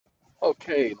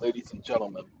Okay, ladies and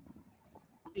gentlemen,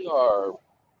 we are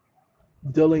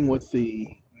dealing with the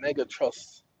mega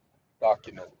trust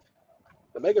document.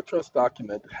 The mega trust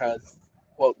document has,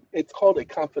 well, it's called a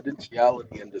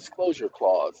confidentiality and disclosure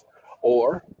clause,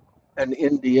 or an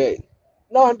NDA,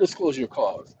 non-disclosure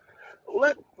clause.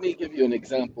 Let me give you an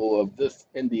example of this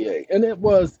NDA. And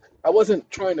I wasn't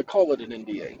trying to call it an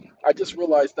NDA. I just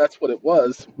realized that's what it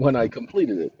was when I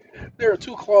completed it. There are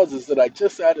two clauses that I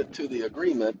just added to the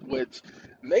agreement, which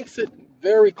makes it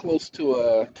very close to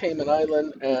a Cayman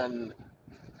Island and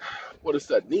what is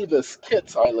that? Nevis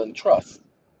Kitts Island Trust.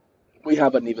 We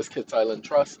have a Nevis Kitts Island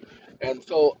Trust. And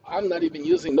so I'm not even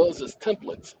using those as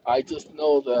templates. I just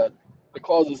know that the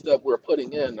clauses that we're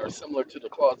putting in are similar to the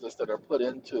clauses that are put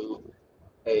into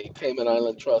a Cayman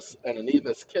Island Trust, and a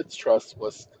Nevis Kids Trust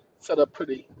was set up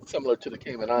pretty similar to the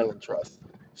Cayman Island Trust.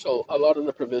 So a lot of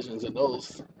the provisions in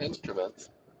those instruments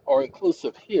are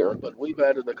inclusive here, but we've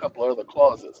added a couple other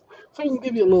clauses. So I can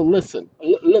give you a little listen,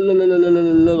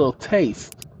 little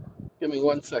taste. Give me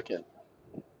 1 second.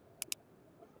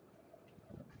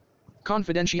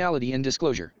 Confidentiality and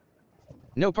disclosure.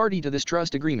 No party to this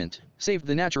trust agreement, save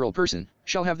the natural person,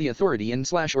 shall have the authority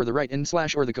and/or the right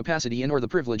and/or the capacity and/or the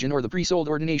privilege and/or the pre-sold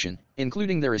ordination,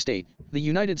 including their estate, the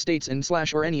United States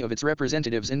and/or any of its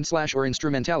representatives and/or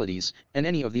instrumentalities, and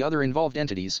any of the other involved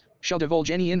entities, shall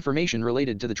divulge any information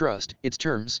related to the trust, its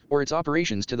terms, or its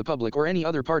operations to the public or any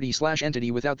other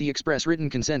party/entity without the express written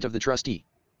consent of the trustee.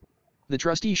 The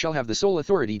trustee shall have the sole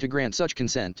authority to grant such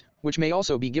consent, which may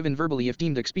also be given verbally if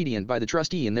deemed expedient by the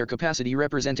trustee in their capacity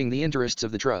representing the interests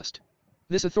of the trust.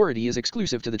 This authority is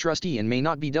exclusive to the trustee and may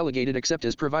not be delegated except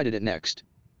as provided at next.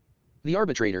 The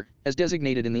arbitrator, as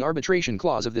designated in the arbitration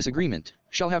clause of this agreement,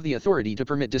 shall have the authority to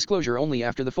permit disclosure only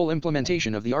after the full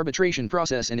implementation of the arbitration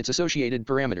process and its associated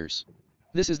parameters.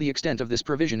 This is the extent of this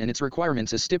provision and its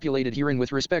requirements as stipulated herein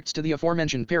with respects to the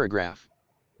aforementioned paragraph.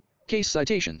 Case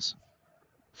citations.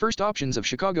 First Options of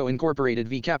Chicago Incorporated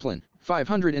v. Kaplan,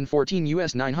 514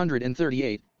 U.S.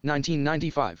 938,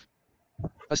 1995.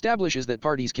 Establishes that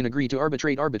parties can agree to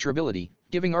arbitrate arbitrability,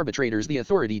 giving arbitrators the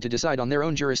authority to decide on their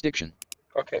own jurisdiction.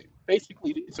 Okay,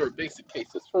 basically these are basic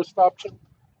cases. First option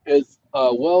is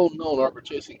a well-known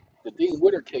arbitration. The Dean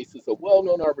Witter case is a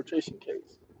well-known arbitration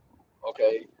case.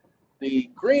 Okay, the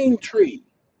Green Tree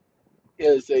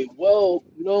is a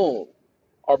well-known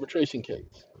arbitration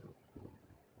case.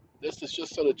 This is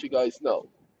just so that you guys know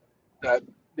that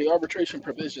the arbitration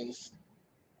provisions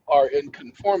are in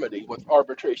conformity with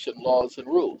arbitration laws and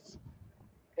rules.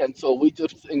 And so we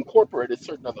just incorporated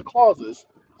certain other clauses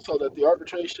so that the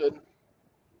arbitration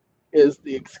is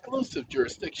the exclusive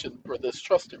jurisdiction for this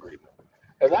trust agreement.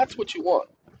 And that's what you want.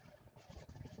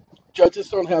 Judges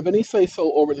don't have any say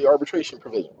so over the arbitration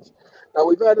provisions. Now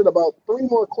we've added about three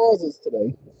more clauses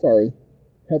today. Sorry,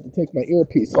 had to take my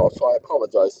earpiece off, so I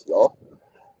apologize to y'all.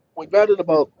 We've added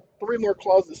about three more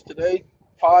clauses today,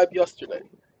 five yesterday.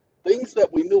 Things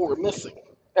that we knew were missing.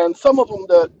 And some of them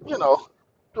that,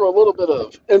 through a little bit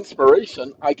of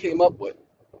inspiration, I came up with.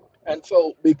 And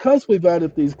so, because we've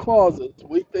added these clauses,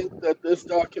 we think that this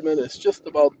document is just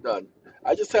about done.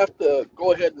 I just have to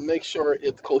go ahead and make sure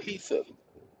it's cohesive.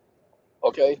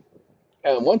 Okay?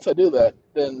 And once I do that,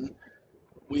 then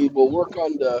we will work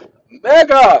on the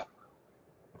mega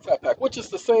fat pack, which is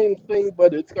the same thing,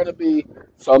 but it's going to be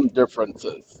some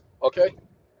differences. Okay?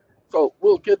 So,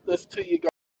 we'll get this to you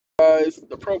guys,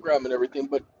 the program and everything,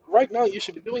 but right now you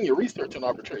should be doing your research on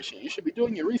arbitration. You should be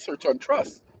doing your research on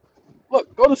trust.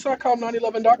 Look, go to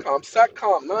satcom911.com,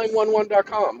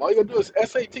 satcom911.com. All you gotta do is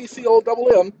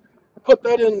SATCOMM, put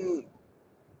that in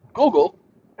Google,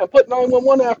 and put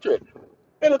 911 after it.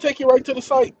 It'll take you right to the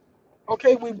site.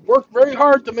 Okay, we worked very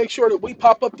hard to make sure that we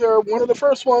pop up there, one of the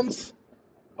first ones.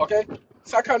 Okay,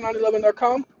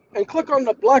 satcom911.com, and click on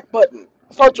the black button.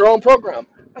 Start your own program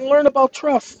and learn about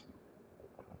trust.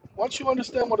 Once you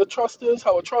understand what a trust is,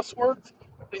 how a trust works,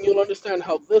 then you'll understand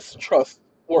how this trust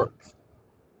works.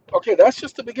 Okay, that's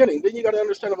just the beginning. Then you got to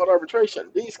understand about arbitration.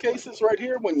 These cases right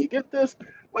here, when you get this,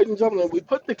 ladies and gentlemen, we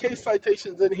put the case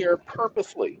citations in here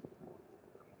purposely.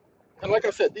 And like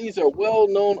I said, these are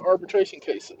well-known arbitration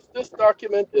cases. This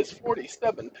document is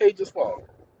 47 pages long.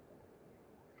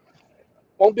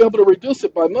 Won't be able to reduce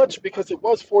it by much because it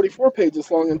was 44 pages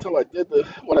long until I did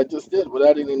what I just did with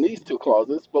adding in these two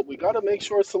clauses, but we got to make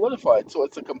sure it's solidified so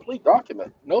it's a complete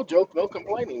document. No joke, no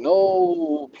complaining,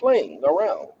 no playing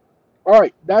around. All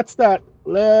right, that's that.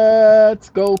 Let's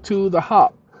go to the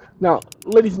hop. Now,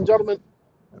 ladies and gentlemen,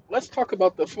 let's talk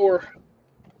about the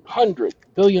 $400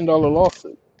 billion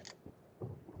lawsuit.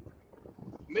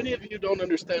 Many of you don't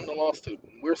understand the lawsuit.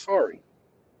 We're sorry.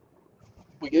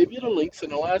 We gave you the links in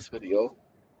the last video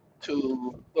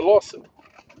to the lawsuit.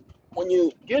 When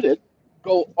you get it,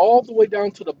 go all the way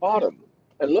down to the bottom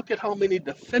and look at how many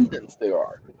defendants there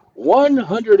are.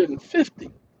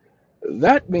 150.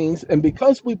 That means, and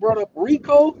because we brought up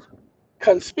RICO,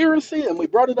 conspiracy, and we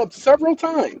brought it up several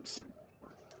times,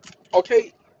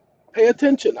 okay, pay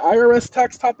attention. IRS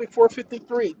tax topic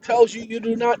 453 tells you you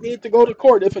do not need to go to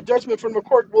court if a judgment from the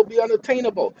court will be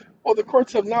unattainable. Well, the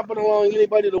courts have not been allowing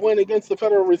anybody to win against the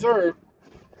Federal Reserve,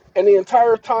 and the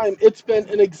entire time it's been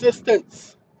in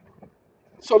existence.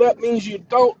 So that means you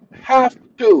don't have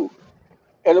to.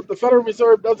 And if the Federal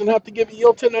Reserve doesn't have to give you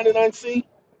your 1099-C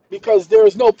because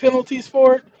there's no penalties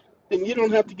for it, then you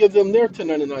don't have to give them their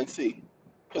 1099-C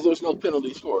because there's no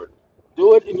penalties for it.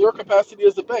 Do it in your capacity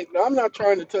as a bank. Now, I'm not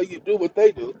trying to tell you do what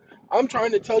they do. I'm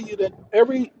trying to tell you that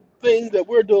everything that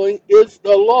we're doing is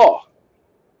the law.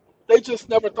 They just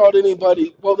never thought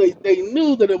anybody, well, they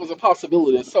knew that it was a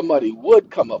possibility that somebody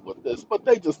would come up with this, but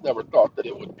they just never thought that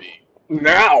it would be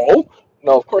now.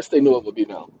 No, of course they knew it would be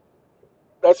now.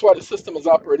 That's why the system is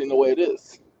operating the way it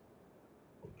is.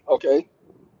 Okay?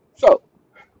 So,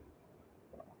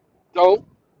 don't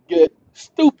get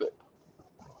stupid.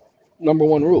 Number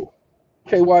one rule.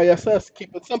 KYSS,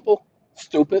 keep it simple.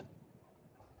 Stupid.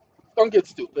 Don't get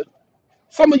stupid.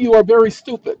 Some of you are very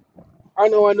stupid. I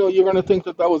know you're going to think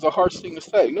that that was a harsh thing to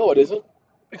say. No, it isn't.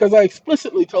 Because I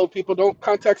explicitly told people don't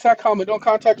contact SATCOM and don't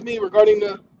contact me regarding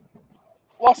the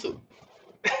lawsuit.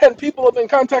 And people have been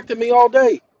contacting me all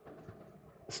day.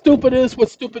 Stupid is what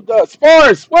stupid does.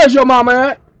 Forrest, where's your mama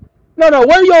at? No,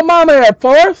 where your mama at,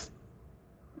 Forrest?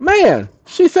 Man,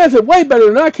 she says it way better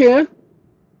than I can.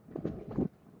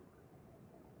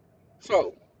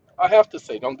 So, I have to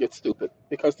say, don't get stupid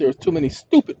because there's too many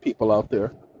stupid people out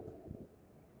there.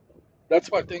 That's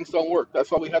why things don't work.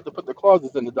 That's why we had to put the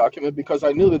clauses in the document because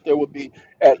I knew that there would be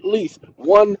at least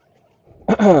one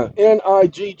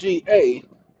NIGGA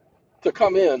to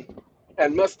come in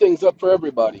and mess things up for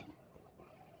everybody.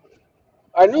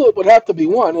 I knew it would have to be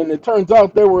one, and it turns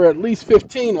out there were at least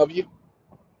 15 of you.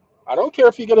 I don't care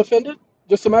if you get offended.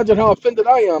 Just imagine how offended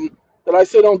I am that I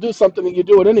say don't do something and you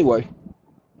do it anyway.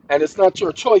 And it's not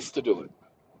your choice to do it.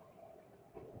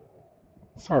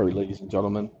 Sorry, ladies and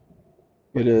gentlemen.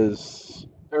 It is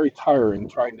very tiring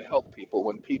trying to help people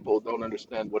when people don't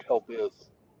understand what help is.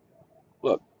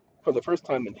 Look, for the first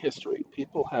time in history,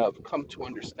 people have come to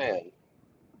understand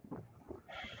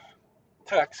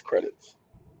tax credits.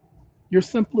 You're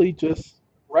simply just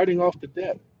writing off the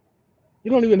debt.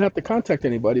 You don't even have to contact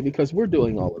anybody because we're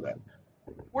doing all of that.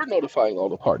 We're notifying all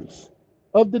the parties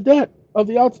of the debt, of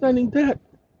the outstanding debt.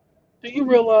 Do you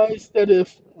realize that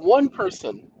if one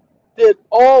person did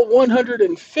all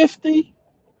 150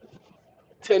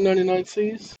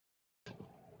 1099-Cs,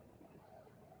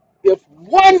 if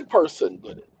one person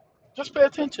did it, just pay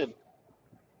attention.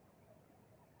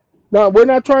 Now, we're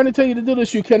not trying to tell you to do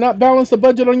this. You cannot balance the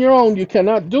budget on your own. You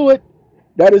cannot do it.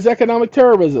 That is economic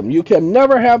terrorism. You can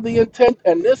never have the intent,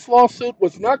 and this lawsuit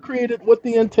was not created with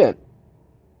the intent.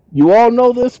 You all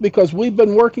know this because we've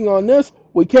been working on this.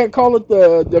 We can't call it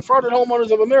the Defrauded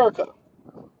Homeowners of America.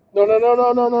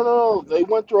 No. They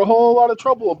went through a whole lot of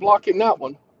trouble with blocking that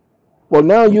one. Well,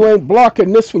 now you ain't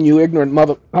blocking this one, you ignorant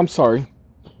mother. I'm sorry.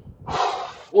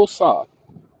 Full stop.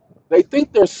 They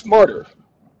think they're smarter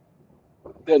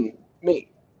than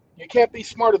me. You can't be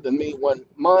smarter than me when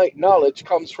my knowledge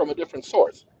comes from a different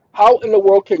source. How in the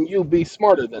world can you be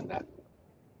smarter than that?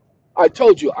 I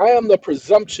told you, I am the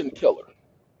presumption killer.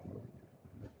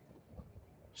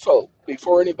 So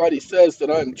before anybody says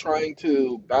that I'm trying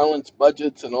to balance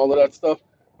budgets and all of that stuff,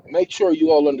 make sure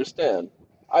you all understand.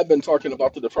 I've been talking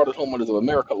about the Defrauded Homeowners of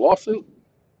America lawsuit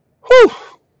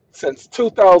since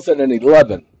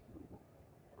 2011.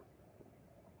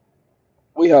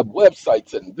 We have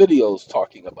websites and videos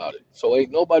talking about it. So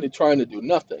ain't nobody trying to do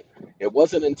nothing. It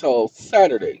wasn't until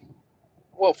Saturday,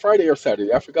 well, Friday or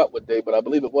Saturday, I forgot what day, but I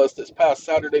believe it was this past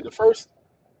Saturday the 1st,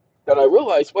 that I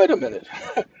realized, wait a minute,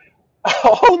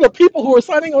 all the people who are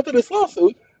signing on to this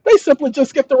lawsuit, they simply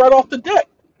just get to write off the debt.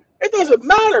 It doesn't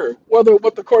matter whether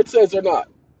what the court says or not.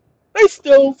 They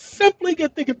still simply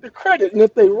get to get the credit. And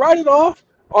if they write it off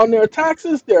on their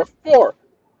taxes, they're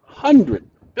 $400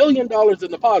 billion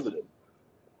in the positive.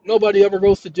 Nobody ever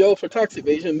goes to jail for tax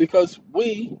evasion because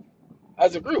we,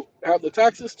 as a group, have the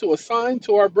taxes to assign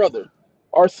to our brother,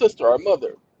 our sister, our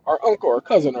mother, our uncle, our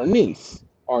cousin, our niece,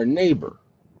 our neighbor.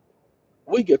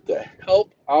 We get to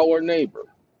help our neighbor.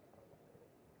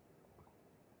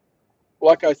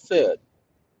 Like I said,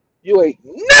 you ain't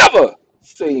never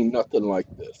seen nothing like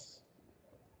this.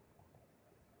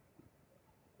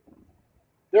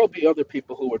 There'll be other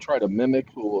people who will try to mimic,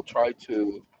 who will try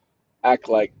to act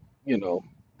like, you know,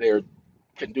 they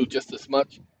can do just as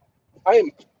much.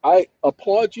 I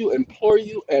applaud you, implore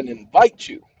you, and invite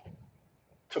you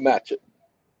to match it.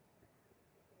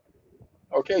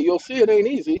 Okay, you'll see it ain't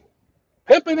easy.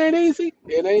 Pimping ain't easy.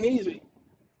 It ain't easy.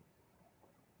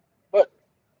 But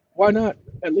why not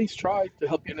at least try to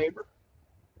help your neighbor?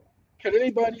 Can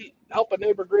anybody help a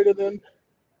neighbor greater than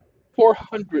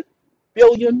 400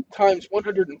 billion times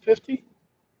 150?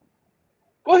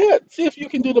 Go ahead, see if you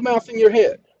can do the math in your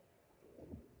head.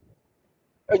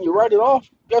 And you write it off,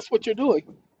 guess what you're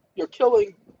doing? You're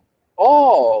killing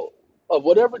all of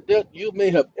whatever debt you may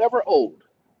have ever owed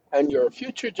and your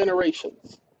future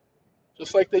generations.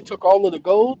 Just like they took all of the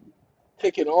gold,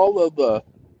 taking all of the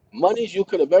monies you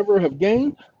could have ever have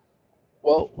gained,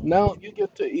 well, now you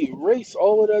get to erase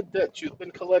all of that debt you've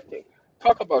been collecting.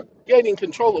 Talk about gaining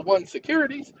control of one's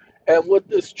securities. And with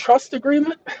this trust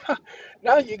agreement,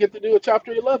 now you get to do a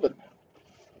Chapter 11.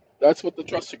 That's what the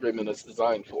trust agreement is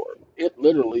designed for. It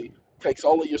literally takes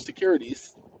all of your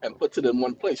securities and puts it in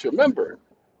one place. Remember,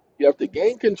 you have to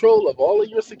gain control of all of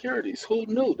your securities. Who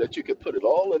knew that you could put it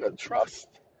all in a trust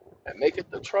and make it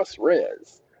the trust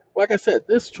res? Like I said,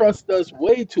 this trust does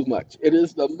way too much. It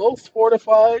is the most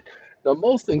fortified, the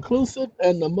most inclusive,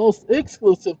 and the most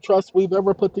exclusive trust we've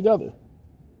ever put together.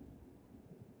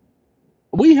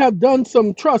 We have done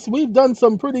some trusts. We've done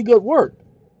some pretty good work.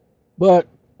 But,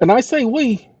 and I say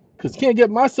we, because can't get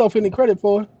myself any credit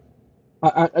for it.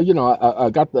 I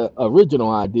got the original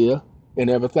idea and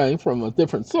everything from a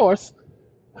different source,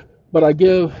 but I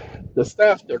give the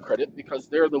staff their credit because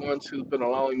they're the ones who've been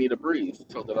allowing me to breathe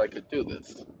so that I could do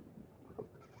this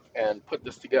and put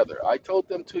this together. I told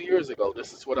them 2 years ago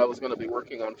this is what I was going to be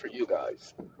working on for you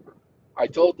guys. I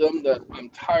told them that I'm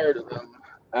tired of them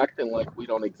acting like we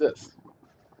don't exist.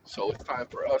 So it's time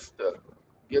for us to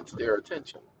get their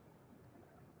attention.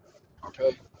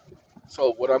 Okay?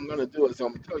 So what I'm going to do is I'm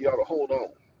going to tell y'all to hold on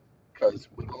because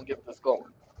we're going to get this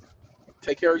going.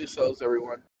 Take care of yourselves,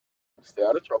 everyone. Stay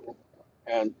out of trouble.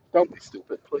 And don't be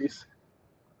stupid, please.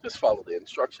 Just follow the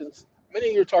instructions. Many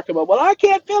of you are talking about, well, I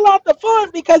can't fill out the form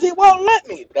because it won't let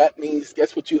me. That means,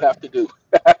 guess what you have to do?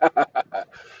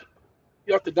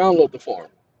 You have to download the form,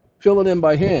 fill it in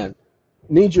by hand,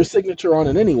 need your signature on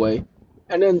it anyway,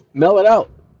 and then mail it out.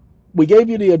 We gave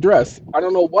you the address. I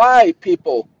don't know why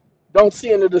people don't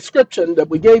see in the description that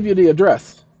we gave you the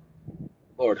address.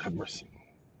 Lord have mercy.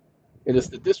 It is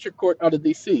the district court out of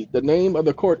D.C. The name of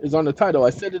the court is on the title. I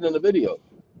said it in the video.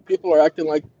 People are acting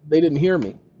like they didn't hear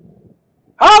me.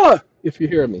 Holla if you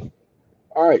hear me.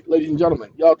 All right, ladies and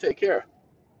gentlemen, y'all take care.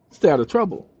 Stay out of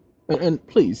trouble. And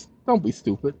please, don't be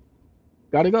stupid.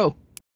 Gotta go.